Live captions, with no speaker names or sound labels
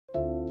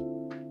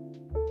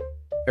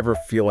Ever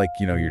feel like,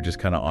 you're just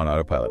kind of on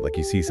autopilot, like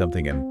you see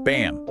something and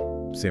bam,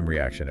 same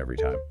reaction every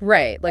time?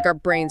 Right, like our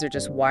brains are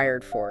just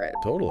wired for it.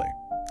 Totally.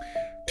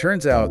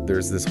 Turns out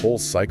there's this whole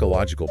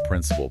psychological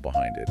principle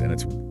behind it, and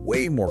it's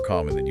way more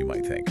common than you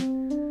might think.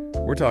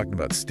 We're talking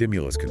about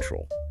stimulus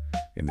control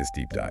in this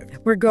deep dive.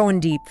 We're going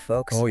deep,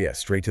 folks. Oh yeah,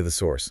 straight to the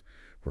source.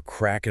 We're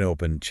cracking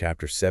open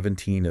chapter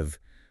 17 of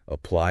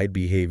Applied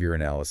Behavior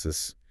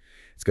Analysis.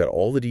 It's got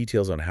all the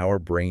details on how our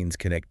brains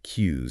connect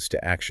cues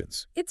to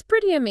actions. It's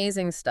pretty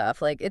amazing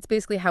stuff. Like, it's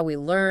basically how we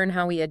learn,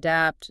 how we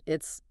adapt.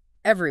 It's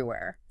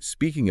everywhere.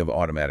 Speaking of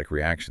automatic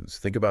reactions,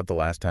 think about the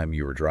last time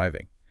you were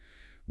driving.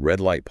 Red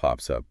light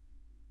pops up.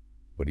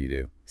 What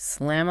do?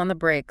 Slam on the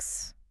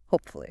brakes,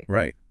 hopefully.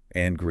 Right.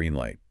 And green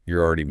light.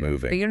 You're already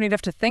moving. But you don't even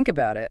have to think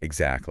about it.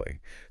 Exactly.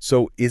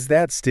 So is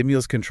that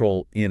stimulus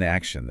control in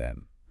action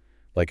then?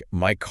 Like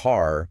my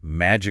car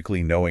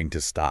magically knowing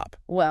to stop?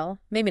 Well,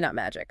 maybe not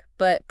magic,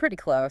 but pretty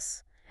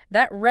close.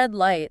 That red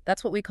light,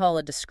 that's what we call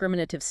a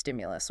discriminative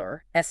stimulus,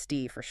 or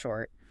SD for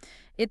short.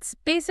 It's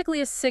basically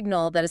a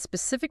signal that a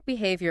specific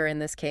behavior, in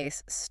this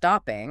case,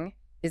 stopping,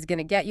 is going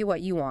to get you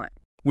what you want.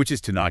 Which is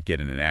to not get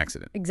in an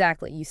accident.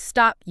 Exactly. You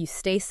stop, you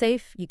stay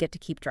safe, you get to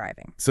keep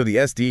driving. So the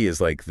SD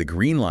is like the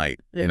green light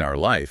in our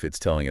life. It's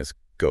telling us,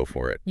 go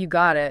for it. You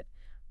got it.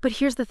 But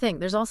here's the thing.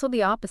 There's also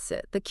the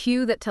opposite. The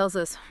cue that tells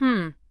us,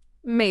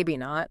 maybe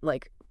not,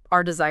 like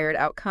our desired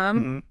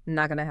outcome,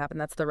 not going to happen.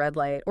 That's the red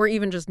light. Or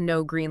even just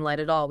no green light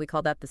at all. We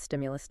call that the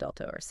stimulus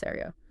delta or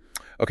stereo.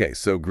 Okay,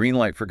 so green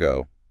light for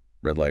go,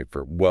 red light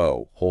for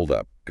whoa, hold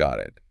up, got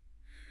it.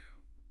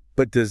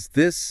 But does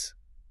this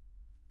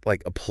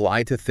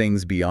apply to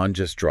things beyond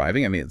just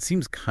driving? I mean, it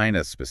seems kind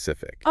of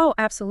specific. Oh,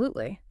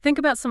 absolutely. Think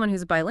about someone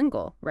who's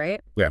bilingual,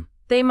 right? Yeah.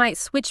 They might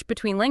switch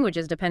between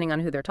languages depending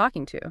on who they're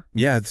talking to.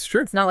 Yeah, it's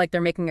true. It's not like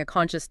they're making a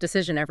conscious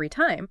decision every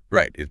time.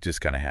 Right. It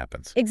just kind of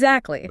happens.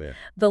 Exactly. Yeah.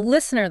 The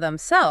listener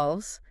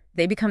themselves,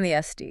 they become the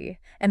SD,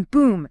 and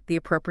boom, the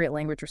appropriate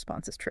language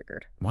response is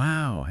triggered.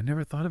 Wow, I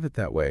never thought of it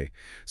that way.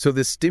 So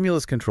this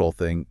stimulus control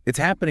thing, it's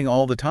happening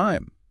all the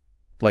time,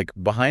 like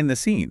behind the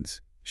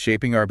scenes,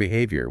 shaping our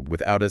behavior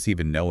without us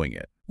even knowing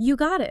it. You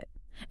got it.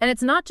 And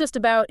it's not just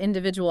about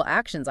individual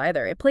actions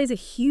either. It plays a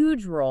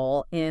huge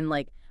role in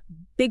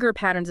bigger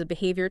patterns of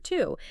behavior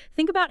too.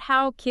 Think about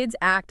how kids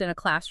act in a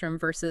classroom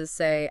versus,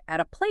 say, at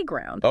a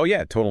playground. Oh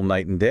yeah, total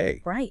night and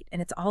day. Right,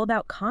 and it's all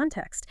about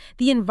context.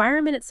 The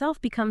environment itself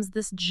becomes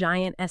this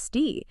giant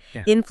SD,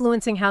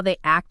 influencing how they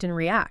act and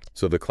react.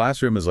 So the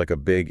classroom is like a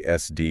big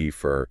SD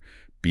for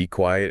be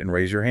quiet and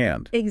raise your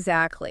hand.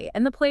 Exactly.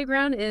 And the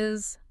playground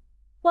is,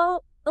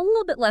 well, a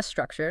little bit less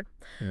structured.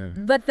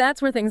 But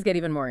that's where things get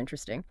even more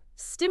interesting.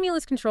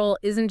 Stimulus control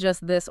isn't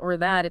just this or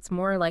that. It's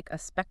more like a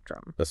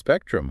spectrum. A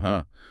spectrum,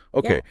 huh?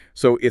 Okay, Yeah.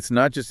 So it's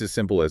not just as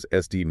simple as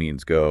SD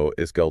means go,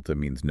 Eskelta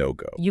means no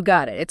go. You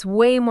got it. It's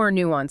way more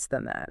nuanced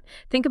than that.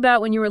 Think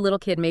about when you were a little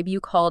kid, maybe you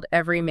called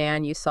every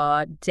man you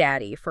saw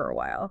daddy for a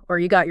while, or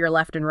you got your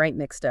left and right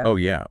mixed up. Oh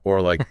yeah,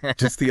 or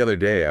just the other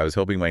day, I was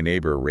helping my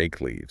neighbor rake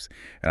leaves,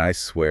 and I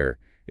swear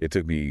it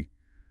took me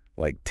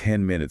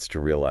 10 minutes to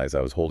realize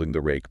I was holding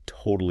the rake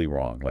totally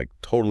wrong,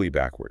 totally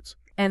backwards.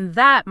 And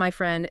that, my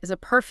friend, is a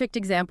perfect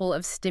example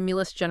of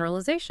stimulus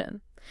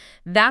generalization.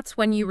 That's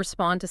when you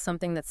respond to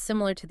something that's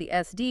similar to the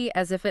SD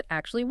as if it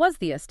actually was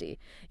the SD.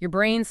 Your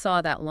brain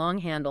saw that long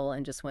handle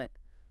and just went,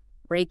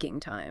 raking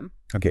time.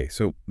 Okay,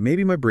 so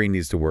maybe my brain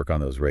needs to work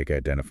on those rake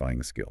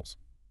identifying skills.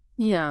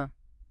 Yeah.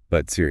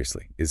 But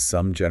seriously, is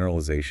some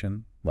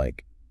generalization,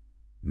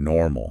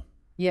 normal?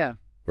 Yeah.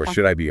 Or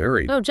should I be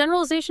hurried? No,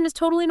 generalization is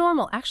totally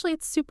normal. Actually,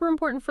 it's super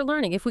important for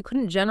learning. If we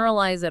couldn't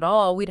generalize at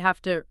all, we'd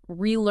have to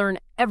relearn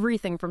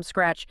everything from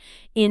scratch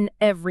in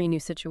every new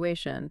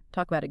situation.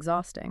 Talk about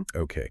exhausting.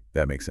 Okay,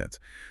 that makes sense.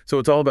 So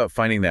it's all about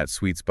finding that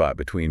sweet spot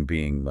between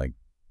being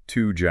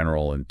too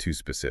general and too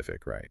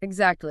specific, right?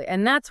 Exactly.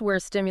 And that's where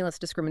stimulus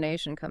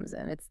discrimination comes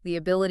in. It's the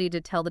ability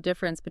to tell the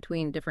difference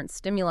between different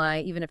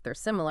stimuli, even if they're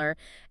similar,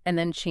 and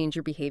then change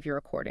your behavior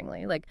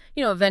accordingly.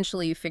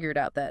 Eventually you figured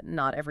out that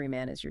not every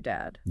man is your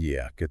dad.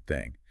 Yeah, good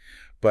thing.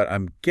 But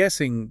I'm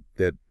guessing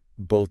that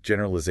both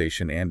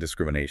generalization and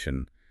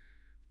discrimination,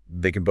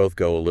 they can both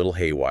go a little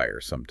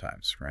haywire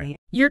sometimes, right?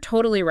 You're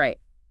totally right.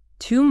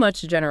 Too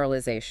much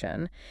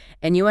generalization,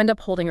 and you end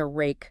up holding a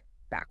rake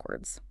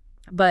backwards.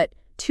 But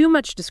too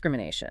much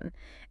discrimination,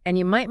 and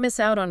you might miss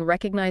out on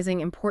recognizing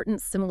important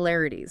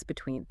similarities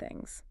between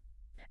things.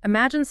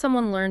 Imagine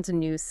someone learns a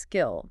new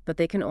skill, but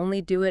they can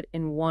only do it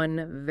in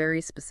one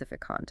very specific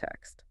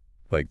context.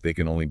 They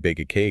can only bake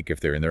a cake if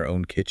they're in their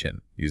own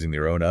kitchen, using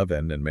their own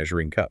oven and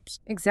measuring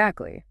cups.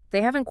 Exactly.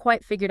 They haven't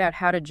quite figured out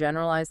how to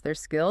generalize their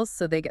skills,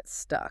 so they get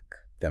stuck.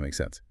 That makes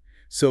sense.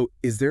 So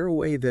is there a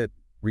way that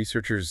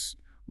researchers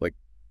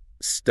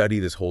study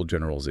this whole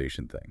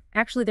generalization thing?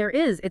 Actually, there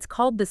is. It's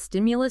called the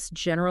stimulus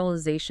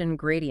generalization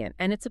gradient,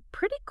 and it's a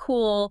pretty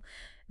cool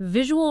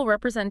visual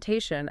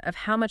representation of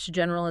how much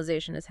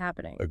generalization is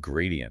happening. A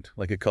gradient,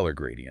 like a color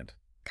gradient.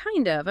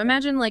 Kind of.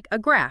 Imagine like a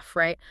graph,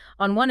 right?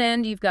 On one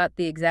end, you've got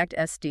the exact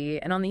SD,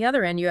 and on the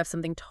other end, you have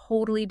something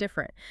totally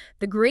different.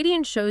 The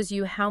gradient shows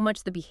you how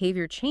much the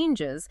behavior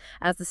changes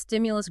as the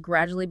stimulus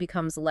gradually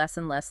becomes less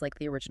and less like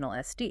the original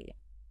SD.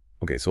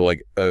 Okay, so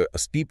like a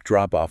steep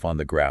drop-off on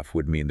the graph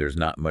would mean there's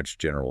not much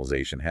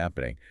generalization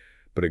happening,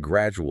 but a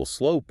gradual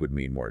slope would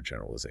mean more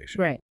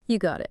generalization. Right. You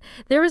got it.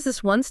 There was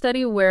this one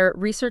study where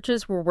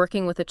researchers were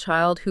working with a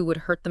child who would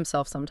hurt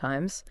themselves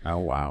sometimes. Oh,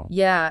 wow.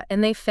 Yeah,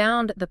 and they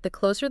found that the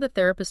closer the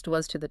therapist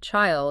was to the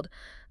child,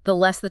 the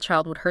less the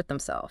child would hurt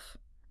themselves.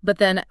 But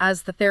then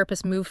as the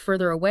therapist moved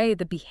further away,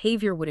 the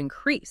behavior would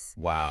increase.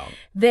 Wow.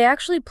 They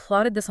actually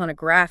plotted this on a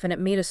graph, and it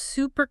made a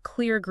super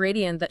clear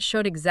gradient that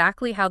showed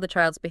exactly how the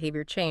child's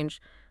behavior changed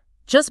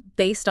just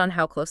based on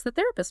how close the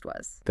therapist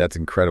was. That's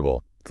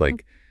incredible. It's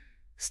like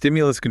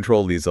stimulus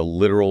control leaves a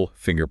literal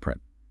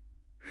fingerprint.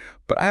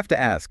 But I have to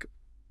ask,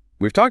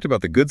 we've talked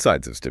about the good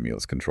sides of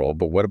stimulus control,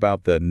 but what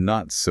about the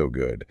not so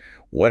good?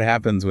 What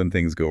happens when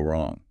things go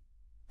wrong?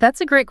 That's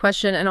a great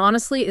question, and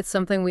honestly, it's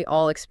something we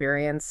all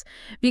experience.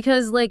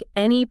 Because like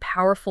any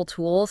powerful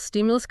tool,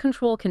 stimulus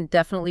control can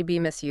definitely be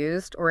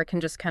misused, or it can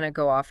just kind of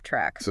go off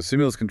track. So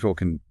stimulus control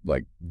can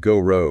like go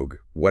rogue.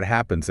 What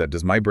happens then?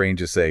 Does my brain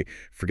just say,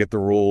 forget the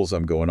rules,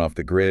 I'm going off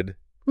the grid?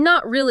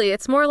 Not really.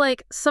 It's more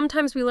like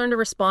sometimes we learn to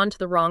respond to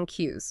the wrong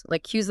cues,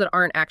 like cues that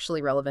aren't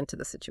actually relevant to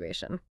the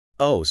situation.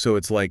 Oh, so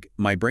it's like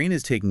my brain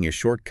is taking a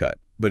shortcut,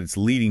 but it's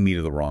leading me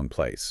to the wrong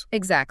place.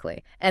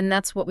 Exactly. And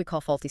that's what we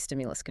call faulty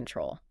stimulus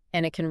control.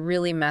 And it can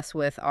really mess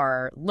with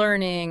our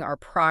learning, our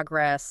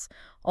progress,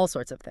 all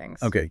sorts of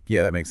things. Okay,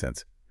 yeah, that makes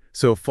sense.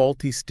 So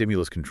faulty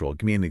stimulus control,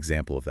 give me an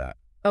example of that.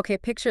 Okay,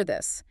 picture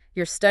this.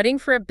 You're studying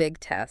for a big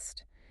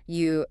test.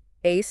 You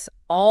ace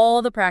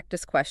all the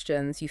practice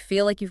questions. You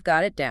feel like you've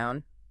got it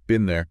down.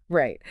 Been there.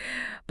 Right.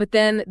 But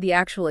then the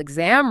actual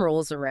exam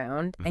rolls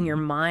around and your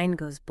mind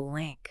goes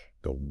blank.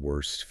 The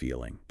worst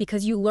feeling.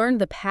 Because you learned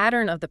the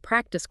pattern of the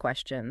practice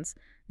questions,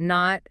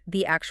 not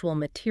the actual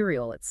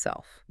material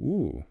itself.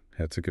 Ooh,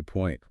 that's a good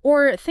point.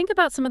 Or think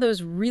about some of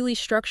those really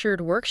structured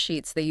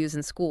worksheets they use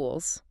in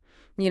schools.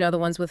 You know, the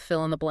ones with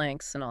fill in the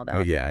blanks and all that.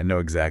 Oh, yeah, I know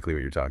exactly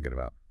what you're talking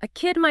about. A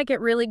kid might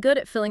get really good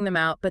at filling them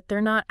out, but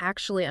they're not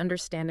actually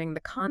understanding the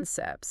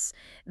concepts.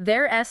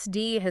 Their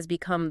SD has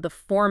become the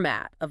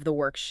format of the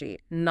worksheet,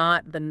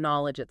 not the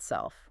knowledge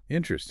itself.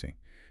 Interesting.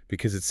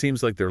 Because it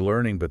seems like they're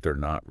learning, but they're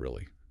not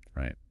really,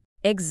 right?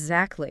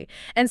 Exactly.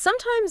 And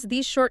sometimes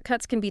these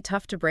shortcuts can be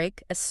tough to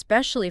break,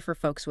 especially for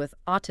folks with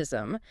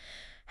autism.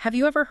 Have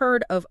you ever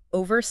heard of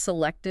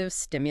overselective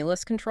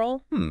stimulus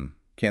control?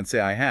 Can't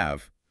say I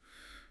have.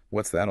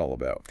 What's that all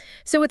about?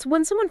 So it's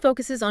when someone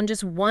focuses on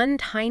just one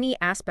tiny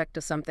aspect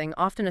of something,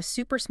 often a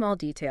super small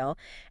detail,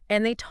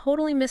 and they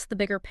totally miss the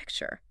bigger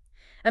picture.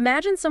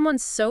 Imagine someone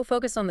so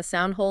focused on the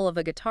sound hole of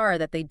a guitar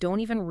that they don't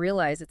even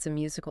realize it's a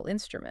musical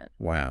instrument.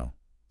 Wow.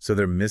 So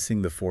they're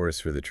missing the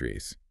forest for the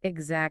trees.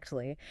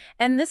 Exactly.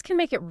 And this can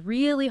make it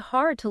really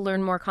hard to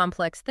learn more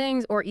complex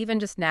things or even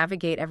just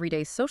navigate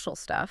everyday social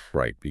stuff.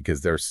 Right,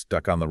 because they're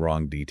stuck on the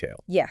wrong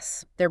detail.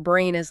 Yes, their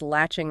brain is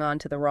latching on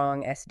to the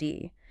wrong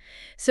SD.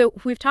 So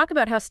we've talked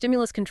about how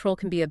stimulus control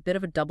can be a bit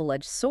of a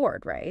double-edged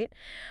sword, right?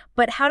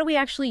 But how do we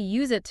actually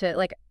use it to,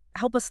 like,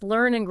 help us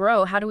learn and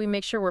grow? How do we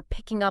make sure we're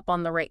picking up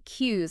on the right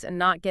cues and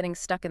not getting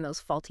stuck in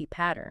those faulty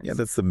patterns? Yeah,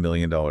 that's the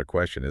million-dollar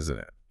question, isn't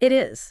it? It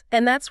is.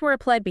 And that's where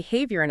applied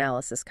behavior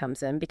analysis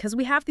comes in, because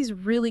we have these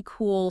really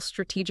cool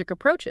strategic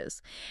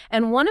approaches.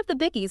 And one of the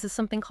biggies is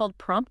something called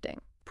prompting.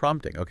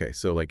 Prompting. Okay,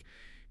 so like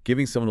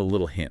giving someone a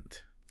little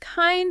hint.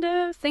 Kind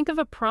of. Think of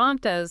a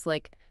prompt as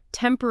like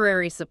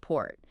temporary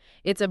support.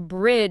 It's a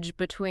bridge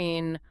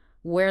between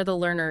where the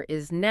learner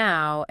is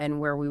now and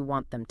where we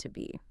want them to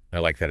be. I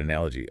like that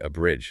analogy, a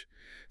bridge.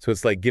 So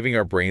it's like giving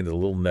our brain a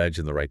little nudge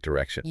in the right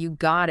direction. You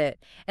got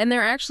it. And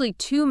there are actually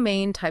two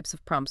main types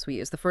of prompts we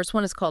use. The first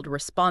one is called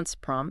response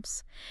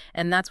prompts,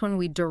 and that's when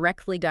we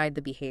directly guide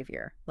the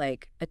behavior,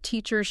 like a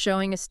teacher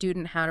showing a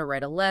student how to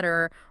write a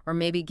letter or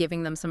maybe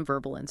giving them some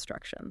verbal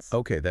instructions.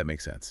 Okay, that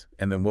makes sense.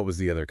 And then what was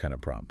the other kind of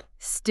prompt?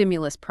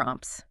 Stimulus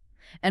prompts.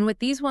 And with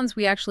these ones,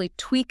 we actually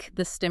tweak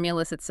the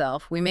stimulus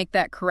itself. We make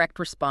that correct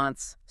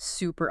response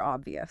super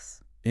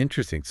obvious.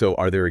 Interesting. So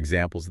are there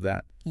examples of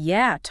that?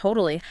 Yeah,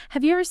 totally.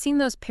 Have you ever seen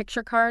those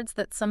picture cards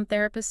that some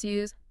therapists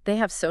use? They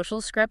have social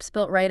scripts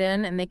built right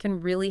in, and they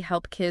can really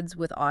help kids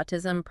with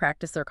autism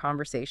practice their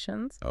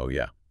conversations. Oh,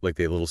 yeah. Like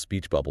the little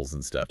speech bubbles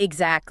and stuff.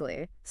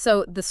 Exactly.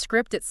 So the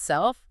script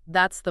itself,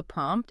 that's the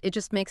prompt. It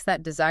just makes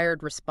that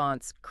desired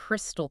response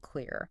crystal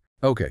clear.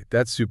 Okay,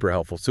 that's super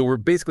helpful. So we're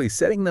basically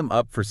setting them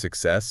up for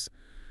success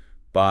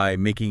by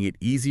making it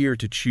easier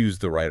to choose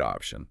the right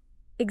option.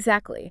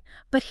 Exactly.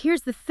 But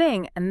here's the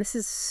thing, and this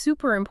is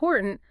super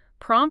important,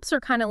 prompts are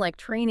kind of like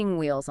training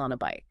wheels on a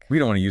bike. We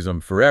don't want to use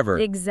them forever.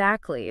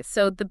 Exactly.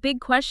 So the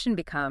big question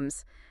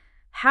becomes,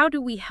 how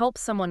do we help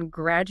someone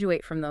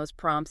graduate from those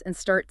prompts and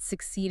start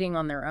succeeding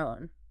on their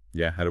own?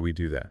 Yeah, how do we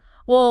do that?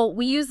 Well,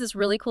 we use this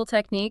really cool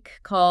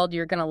technique called,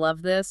 you're going to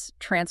love this,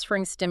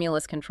 transferring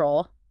stimulus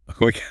control.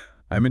 Okay,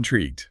 I'm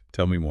intrigued.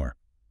 Tell me more.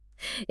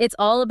 It's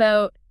all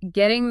about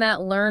getting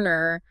that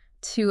learner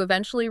to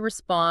eventually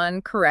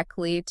respond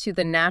correctly to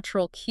the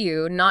natural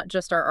cue, not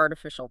just our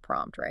artificial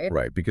prompt, right?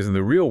 Right, because in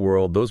the real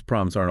world, those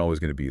prompts aren't always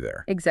going to be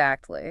there.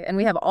 Exactly. And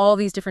we have all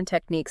these different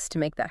techniques to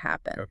make that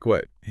happen.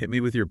 Quit. Hit me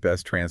with your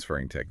best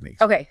transferring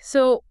techniques. Okay,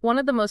 so one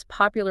of the most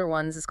popular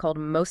ones is called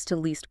most to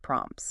least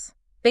prompts.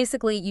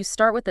 Basically, you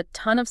start with a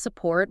ton of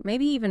support,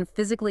 maybe even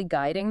physically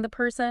guiding the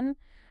person,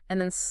 and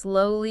then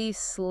slowly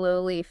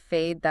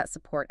fade that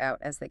support out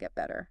as they get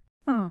better.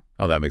 Oh,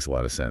 that makes a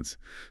lot of sense.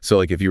 So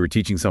like if you were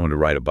teaching someone to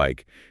ride a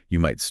bike, you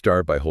might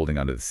start by holding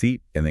onto the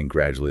seat and then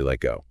gradually let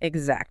go.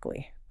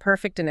 Exactly.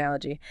 Perfect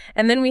analogy.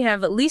 And then we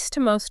have least to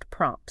most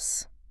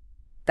prompts.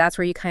 That's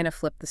where you kind of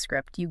flip the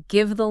script. You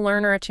give the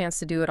learner a chance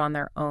to do it on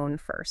their own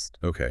first.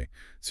 Okay,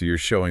 so you're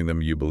showing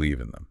them you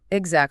believe in them.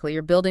 Exactly.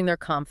 You're building their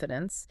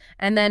confidence.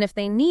 And then if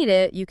they need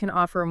it, you can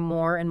offer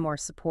more and more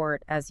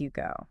support as you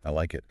go. I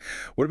like it.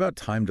 What about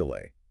time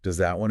delay? Does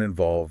that one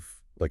involve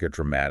like a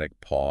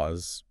dramatic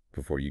pause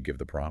before you give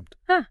the prompt?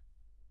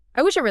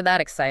 I wish it were that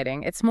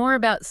exciting. It's more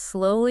about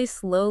slowly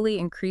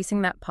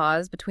increasing that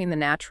pause between the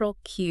natural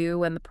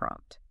cue and the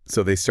prompt.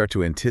 So they start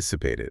to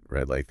anticipate it,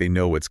 right? Like they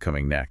know what's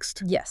coming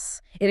next.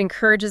 Yes, it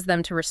encourages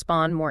them to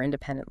respond more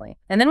independently.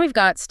 And then we've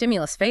got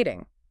stimulus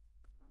fading.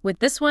 With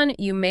this one,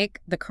 you make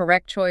the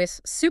correct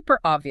choice super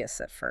obvious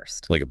at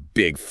first. Like a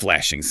big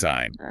flashing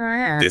sign.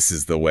 This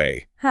is the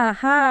way.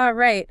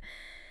 Right.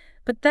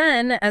 But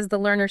then, as the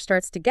learner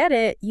starts to get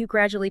it, you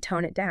gradually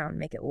tone it down,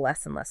 make it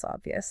less and less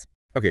obvious.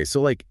 Okay,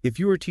 so like if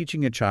you were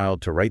teaching a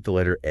child to write the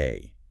letter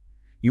A,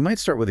 you might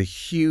start with a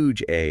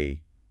huge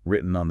A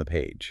written on the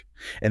page,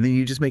 and then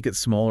you just make it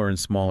smaller and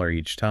smaller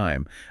each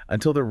time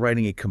until they're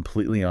writing it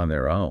completely on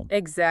their own.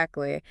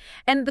 Exactly.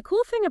 And the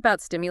cool thing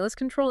about stimulus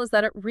control is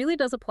that it really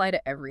does apply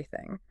to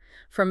everything,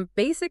 from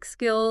basic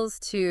skills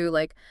to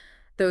like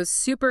those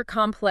super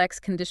complex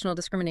conditional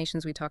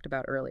discriminations we talked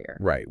about earlier.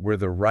 Right, where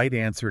the right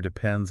answer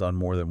depends on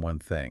more than one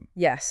thing.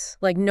 Yes,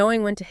 like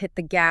knowing when to hit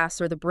the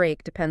gas or the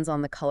brake depends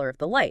on the color of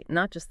the light,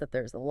 not just that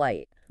there's a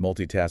light.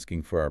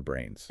 Multitasking for our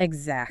brains.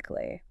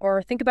 Exactly.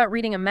 Or think about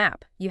reading a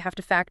map. You have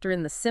to factor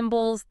in the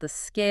symbols, the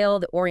scale,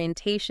 the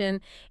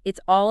orientation. It's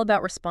all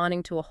about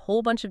responding to a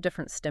whole bunch of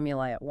different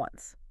stimuli at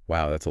once.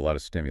 Wow, that's a lot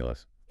of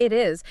stimulus. It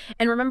is.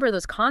 And remember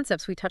those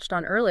concepts we touched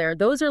on earlier,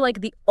 those are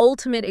like the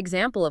ultimate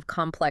example of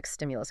complex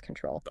stimulus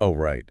control. Oh,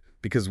 right.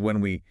 Because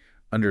when we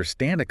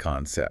understand a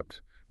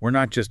concept, we're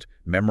not just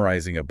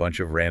memorizing a bunch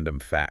of random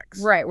facts.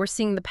 Right. We're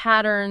seeing the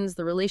patterns,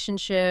 the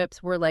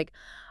relationships. We're like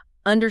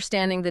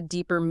understanding the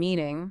deeper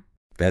meaning.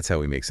 That's how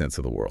we make sense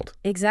of the world.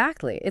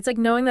 Exactly. It's like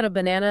knowing that a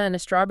banana and a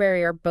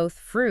strawberry are both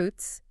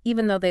fruits,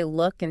 even though they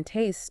look and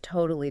taste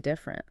totally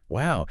different.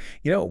 Wow.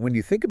 You know, when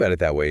you think about it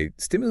that way,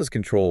 stimulus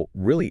control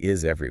really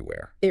is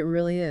everywhere. It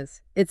really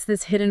is. It's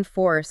this hidden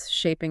force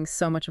shaping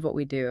so much of what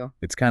we do.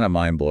 It's kind of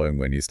mind-blowing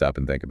when you stop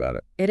and think about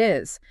it. It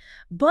is.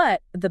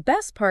 But the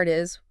best part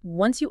is,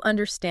 once you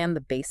understand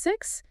the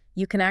basics,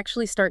 you can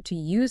actually start to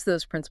use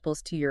those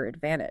principles to your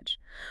advantage.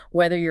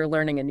 Whether you're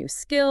learning a new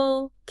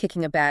skill,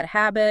 kicking a bad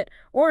habit,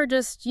 or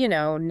just,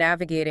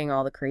 navigating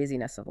all the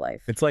craziness of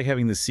life. It's like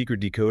having the secret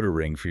decoder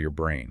ring for your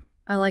brain.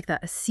 I like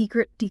that. A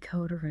secret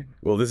decoder ring.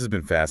 Well, this has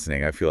been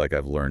fascinating. I feel like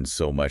I've learned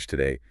so much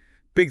today.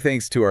 Big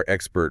thanks to our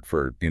expert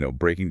for,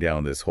 breaking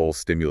down this whole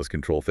stimulus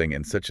control thing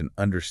in such an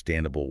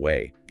understandable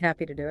way.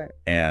 Happy to do it.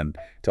 And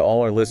to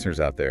all our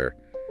listeners out there,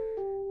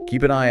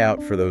 keep an eye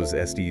out for those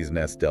SDs and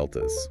S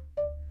deltas.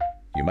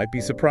 You might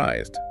be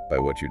surprised by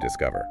what you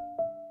discover.